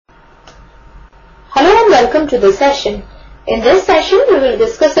welcome to the session. In this session, we will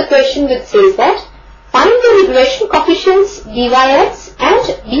discuss a question which says that find the regression coefficients dyx and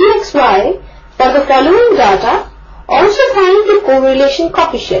dxy for the following data. Also find the correlation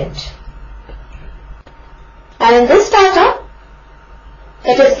coefficient. And in this data,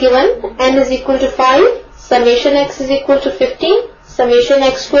 it is given n is equal to 5, summation x is equal to 15, summation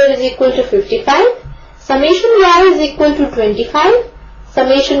x square is equal to 55, summation y is equal to 25,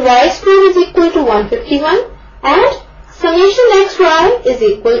 summation y square is equal to 151, and summation xy is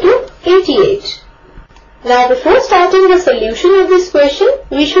equal to 88. Now before starting the solution of this question,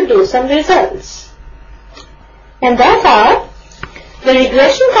 we should do some results. And that are, the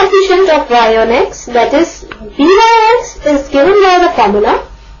regression coefficient of y on x, that is dyx, is given by the formula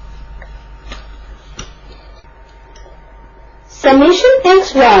summation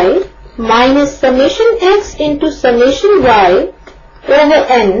xy minus summation x into summation y over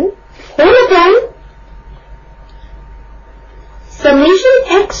n whole upon summation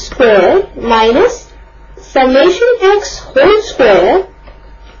x square minus summation x whole square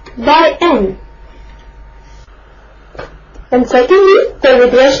by n. And secondly, the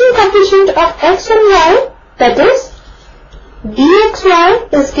regression coefficient of x and y, that is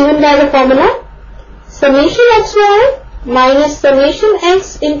dxy, is given by the formula summation xy minus summation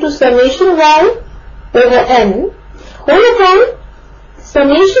x into summation y over n whole upon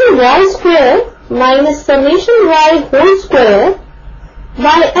summation y square minus summation y whole square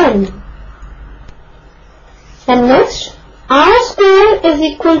by n. And next, r square is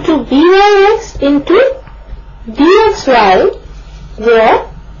equal to byx into dxy, where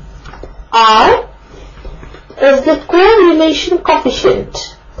r is the correlation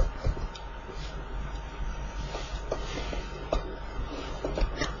coefficient.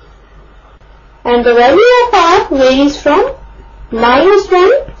 And the value of r varies from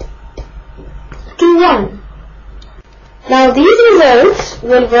 -1 to 1. Now these results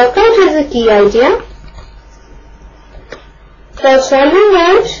will work out as a key idea for solving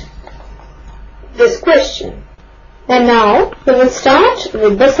out this question. And now we will start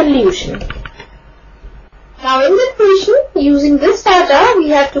with the solution. Now in the question, using this data, we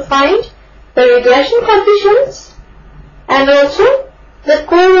have to find the regression coefficients and also the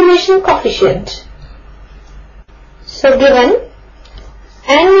correlation coefficient. So given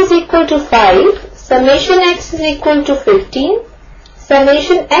n is equal to 5, summation x is equal to 15,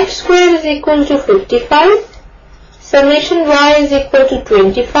 summation x square is equal to 55, summation y is equal to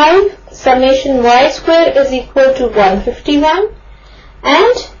 25, summation y square is equal to 151,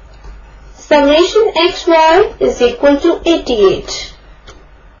 and summation xy is equal to 88.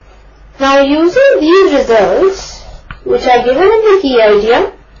 Now using these results, which are given in the key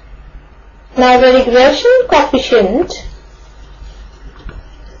idea, now the regression coefficient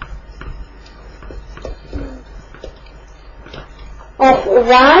of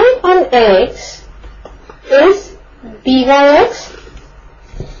y on x is byx,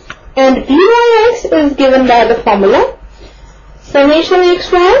 and byx is given by the formula summation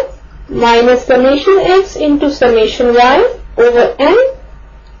xy minus summation x into summation y over n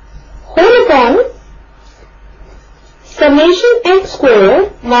whole upon summation x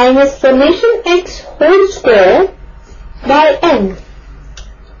square minus summation x whole square by n.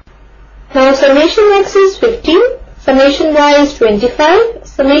 Now summation x is 15, summation y is 25,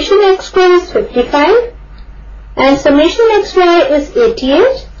 summation x square is 55, and summation xy is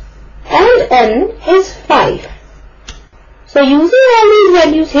 88, and n is 5. So using all these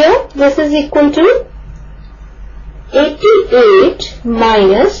values here, this is equal to 88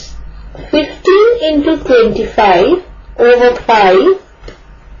 minus 15 into 25 over 5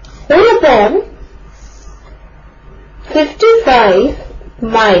 whole upon 55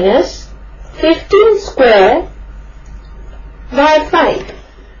 minus 15 square by 5.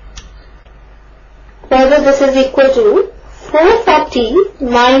 Further, this is equal to 440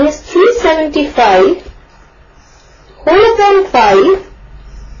 minus 375 whole upon 5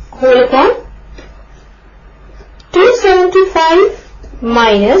 whole upon 275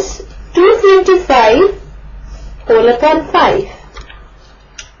 minus 225 whole upon 5.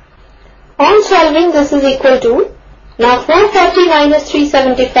 On solving, this is equal to, now 440 minus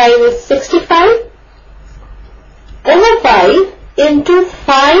 375 is 65 over 5 into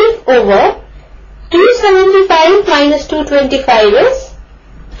 5 over 275 minus 225 is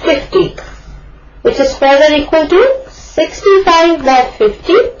 50, which is further equal to 65 by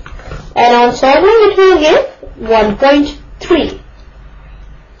 50, and on solving it will give 1.3.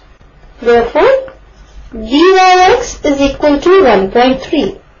 Therefore, dyx is equal to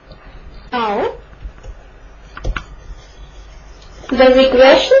 1.3. Now, the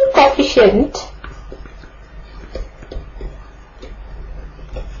regression coefficient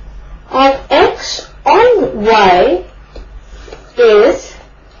y is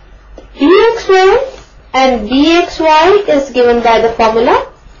bxy and bxy is given by the formula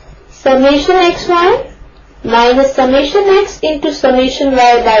summation xy minus summation x into summation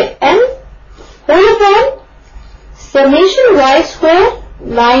y by n whole upon summation y square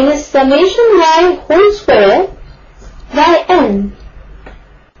minus summation y whole square by n.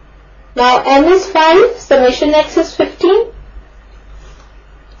 Now n is 5, summation x is 15,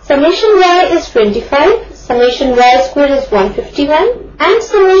 summation y is 25, summation y square is 151 and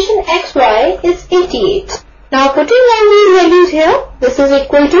summation xy is 88. Now putting all these values here, this is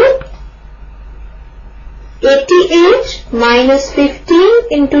equal to 88 minus 15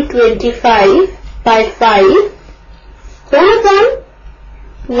 into 25 by 5 whole upon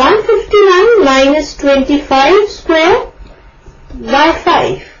 159 minus 25 square by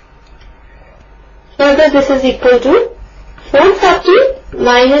 5. Further, this is equal to 440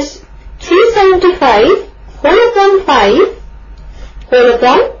 minus 375 whole upon 5 whole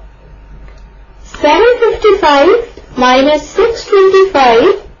upon 755 minus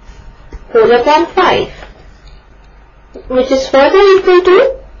 625 whole upon 5, which is further equal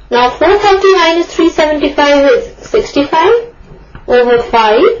to, now 440 minus 375 is 65 over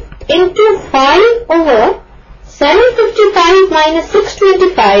 5 into 5 over 755 minus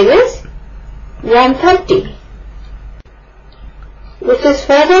 625 is 130, which is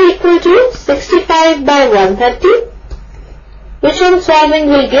further equal to 65 by 130, which on solving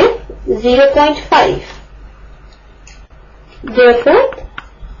will give 0.5. Therefore,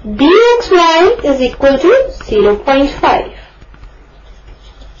 bxy is equal to 0.5.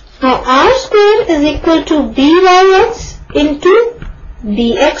 Now r square is equal to byx into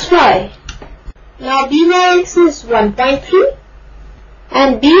bxy. Now byx is 1.3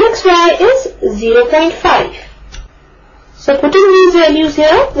 and bxy is 0.5. So putting these values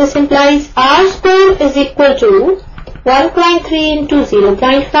here, this implies r square is equal to 1.3 into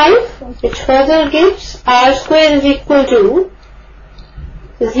 0.5, which further gives r square is equal to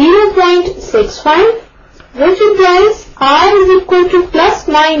 0.65, which implies r is equal to plus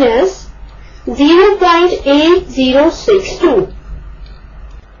minus 0.8062.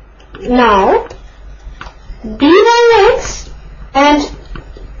 Now, byx and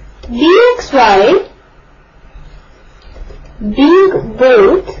bxy being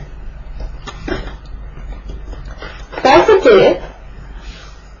both positive,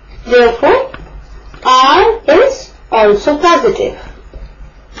 therefore r is also positive.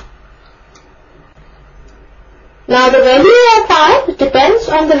 Now the value of r depends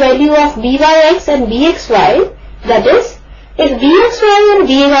on the value of byx and bxy, that is, if bxy and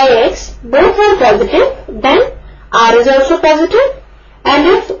byx both are positive, then r is also positive, and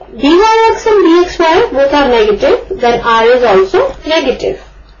if byx and bxy both are negative, then r is also negative.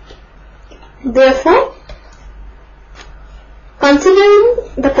 Therefore, considering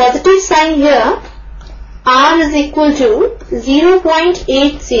the positive sign here, r is equal to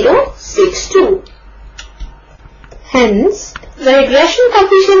 0.8062. Hence, the regression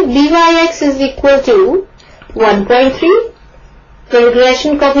coefficient byx is equal to 1.3, the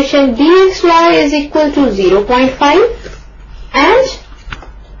regression coefficient bxy is equal to 0.5, and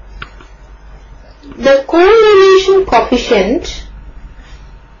the correlation coefficient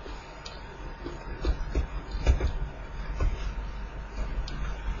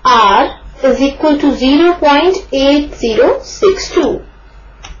r is equal to 0.8062.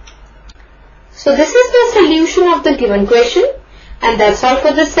 So this is the solution of the given question, and that's all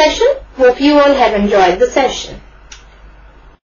for this session. Hope you all have enjoyed the session.